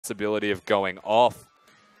possibility of going off.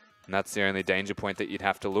 And that's the only danger point that you'd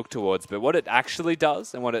have to look towards. But what it actually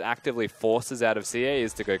does and what it actively forces out of CA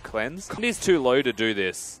is to go cleanse. He's too low to do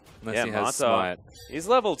this unless he has Smite. He's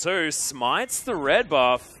level 2, smites the red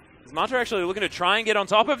buff. Is Mata actually looking to try and get on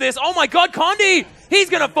top of this? Oh my god, Condi! He's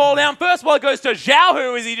going to fall down. First ball goes to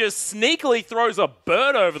Xiaohu as he just sneakily throws a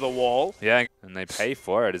bird over the wall. Yeah, and they pay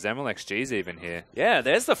for it as MLXG's even here. Yeah,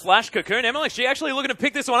 there's the flash cocoon. MLXG actually looking to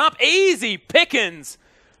pick this one up. Easy pickings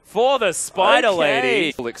for the Spider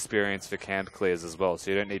Lady. Full experience for camp clears as well,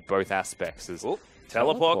 so you don't need both aspects.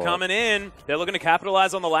 Teleport coming in. They're looking to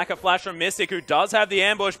capitalize on the lack of flash from Mystic, who does have the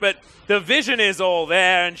ambush, but the vision is all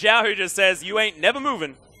there, and Xiaohu just says, you ain't never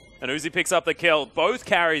moving. And Uzi picks up the kill. Both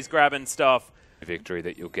carries grabbing stuff. The victory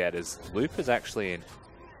that you'll get is Loop is actually in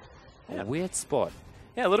a weird spot.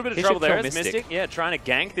 Yeah, a little bit of trouble there. It's Mystic. Yeah, trying to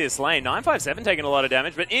gank this lane. 957 taking a lot of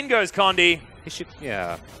damage, but in goes Condi.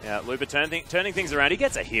 Yeah, Lupa turning things around. He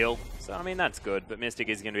gets a heal. So, I mean, that's good. But Mystic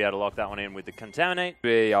is going to be able to lock that one in with the Contaminate.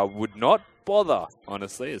 I would not bother,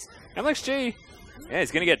 honestly. MLXG. Yeah,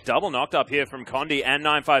 he's going to get double knocked up here from Condi and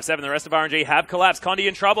 957. The rest of RNG have collapsed. Condi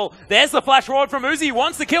in trouble. There's the flash forward from Uzi.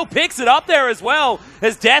 Wants the kill. Picks it up there as well.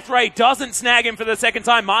 As Death Ray doesn't snag him for the second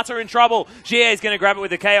time. Mata in trouble. Jie is going to grab it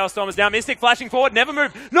with the Chaos Stormers now. Mystic flashing forward. Never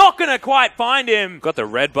move. Not going to quite find him. Got the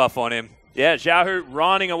red buff on him. Yeah, Xiaohu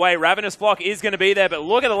running away. Ravenous Flock is going to be there, but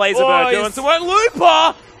look at the Laser Bird doing some work.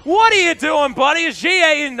 Lupa! What are you doing, buddy? Is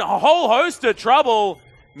Jie in a whole host of trouble?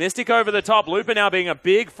 Mystic over the top. Lupa now being a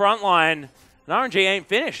big front line. And RNG ain't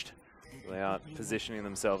finished. They are positioning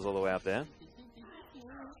themselves all the way up there.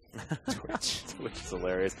 Twitch is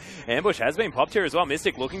hilarious. Ambush has been popped here as well.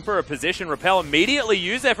 Mystic looking for a position. Repel immediately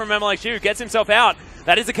used there from MLXG, who gets himself out.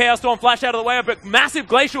 That is a Chaos Storm flash out of the way, but massive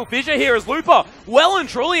Glacial Fissure here as Lupa well and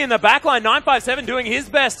truly in the backline. 957 doing his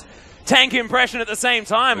best tank impression at the same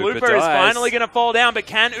time. Lupa is finally going to fall down, but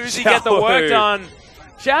can Uzi get the work done?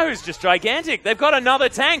 Xiaohu's just gigantic. They've got another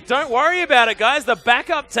tank. Don't worry about it, guys. The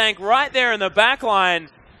backup tank right there in the back line.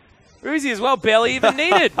 Uzi as well, barely even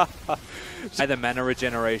needed. The mana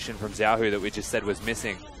regeneration from Xiaohu that we just said was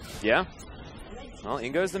missing. Yeah. Well,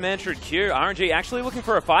 in goes the Mantra Q. RNG actually looking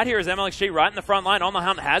for a fight here as MLXG right in the front line on the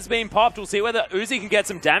hunt has been popped. We'll see whether Uzi can get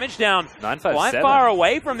some damage down. 957. Quite far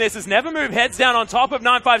away from this as Nevermove heads down on top of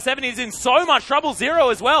 957. He's in so much trouble. Zero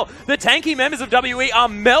as well. The tanky members of WE are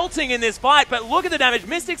melting in this fight, but look at the damage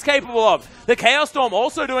Mystic's capable of. The Chaos Storm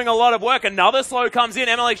also doing a lot of work. Another slow comes in.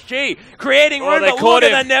 MLXG creating room, but look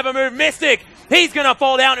at the Nevermove Mystic. He's going to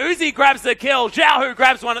fall down. Uzi grabs the kill. Xiaohu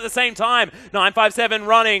grabs one at the same time. 957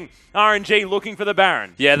 running. RNG looking for the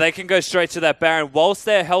Baron. Yeah, they can go straight to that Baron. Whilst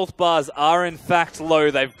their health bars are in fact low,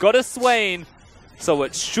 they've got a Swain, so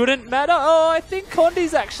it shouldn't matter. Oh, I think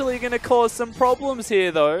Condi's actually going to cause some problems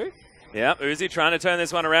here, though. Yeah, Uzi trying to turn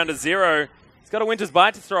this one around to 0. He's got a Winter's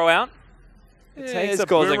Bite to throw out. It takes a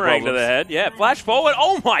boomerang to the head. Yeah, flash forward.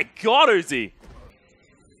 Oh my god, Uzi.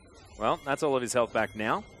 Well, that's all of his health back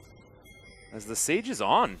now. As the siege is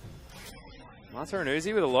on. Mata and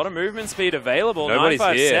Uzi with a lot of movement speed available.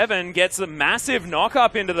 957 gets a massive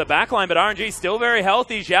knock-up into the backline, but RNG still very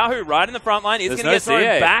healthy. Xiaohu right in the front line is going to get thrown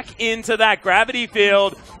back into that gravity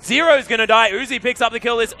field. Zero's going to die. Uzi picks up the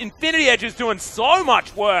kill. This Infinity Edge is doing so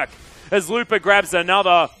much work as Lupa grabs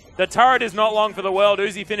another. The turret is not long for the world.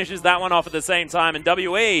 Uzi finishes that one off at the same time, and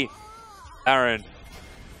WE. Aaron,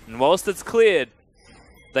 and whilst it's cleared,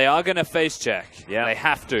 they are going to face check. Yeah. They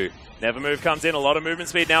have to. Nevermove comes in. A lot of movement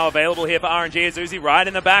speed now available here for RNG as Uzi right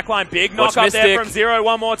in the back line. Big knock up there from Zero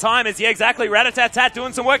one more time. As, yeah, exactly. Rat-a-tat-tat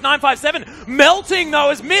doing some work. 957 melting, though,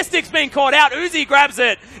 as Mystic's being caught out. Uzi grabs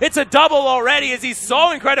it. It's a double already as he's so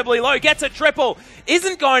incredibly low. Gets a triple.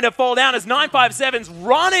 Isn't going to fall down as 957's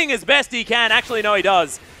running as best he can. Actually, no, he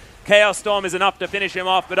does. Chaos Storm is enough to finish him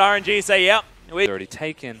off, but RNG say, yep. It's already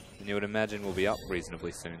taken. And you would imagine we'll be up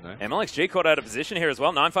reasonably soon, though. MLXG caught out of position here as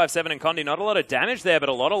well. 957 and Condi, not a lot of damage there, but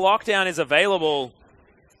a lot of lockdown is available.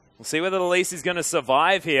 We'll see whether the Lease is going to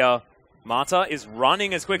survive here. Mata is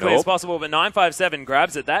running as quickly as possible, but 957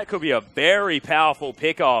 grabs it. That could be a very powerful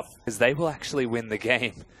pick-off. Because they will actually win the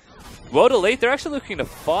game. World Elite, they're actually looking to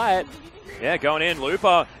fight. Yeah, going in.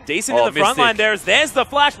 Lupa, decent in the front line there. There's the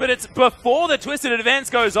flash, but it's before the Twisted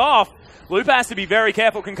Advance goes off. Lupa has to be very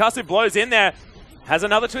careful. Concussive blows in there. Has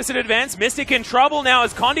another Twisted Advance. Mystic in trouble now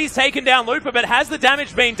as Condi's taken down Lupa, but has the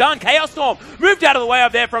damage been done? Chaos Storm moved out of the way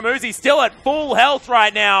up there from Uzi, still at full health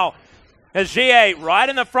right now. As GA right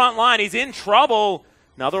in the front line, he's in trouble.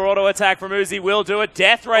 Another auto attack from Uzi will do it.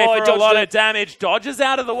 Death Ray for a lot of damage. Dodges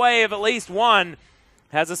out of the way of at least one.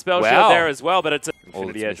 Has a spell shield there as well, but it's an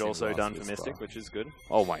Infinity Edge also done for Mystic, which is good.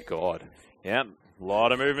 Oh my god. Yeah. A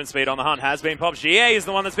lot of movement speed on the hunt has been popped. GA is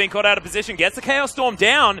the one that's been caught out of position. Gets the Chaos Storm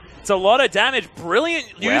down. It's a lot of damage.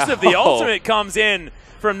 Brilliant use of the ultimate comes in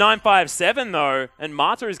from 957 though. And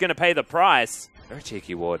Marta is going to pay the price. Very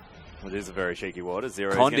cheeky ward. It is a very cheeky ward. Zero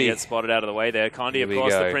is going to get spotted out of the way there. Condi, of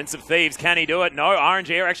course, the Prince of Thieves. Can he do it? No,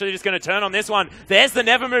 RNG are actually just going to turn on this one. There's the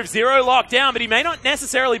Never Move. Zero locked down, but he may not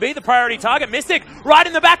necessarily be the priority target. Mystic right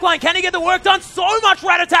in the back line. Can he get the work done? So much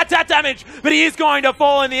rat-a-tat-tat damage, but he is going to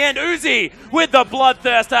fall in the end. Uzi with the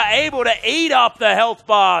Bloodthirster able to eat up the health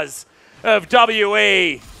bars of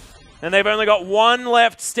WE. And they've only got one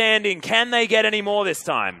left standing. Can they get any more this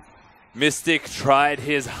time? Mystic tried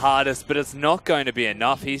his hardest, but it's not going to be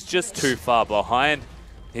enough. He's just too far behind.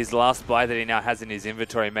 His last buy that he now has in his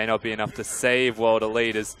inventory may not be enough to save World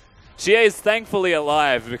Elite, as Xie is thankfully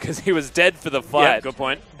alive because he was dead for the fight. Yeah, good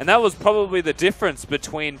point. And that was probably the difference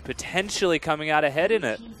between potentially coming out ahead in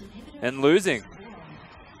it and losing.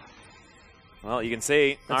 Well, you can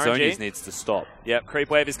see Zonia's needs to stop. Yep, Creep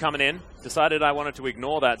Wave is coming in. Decided I wanted to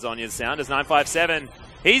ignore that Zonia's sound as 957.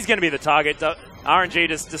 He's going to be the target. RNG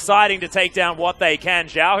just deciding to take down what they can.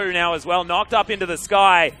 Xiaohu now as well, knocked up into the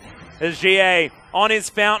sky as GA on his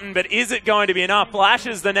fountain, but is it going to be enough?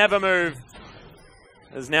 Flashes the Never Move.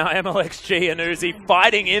 There's now MLXG and Uzi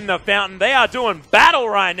fighting in the fountain. They are doing battle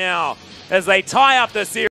right now as they tie up the series.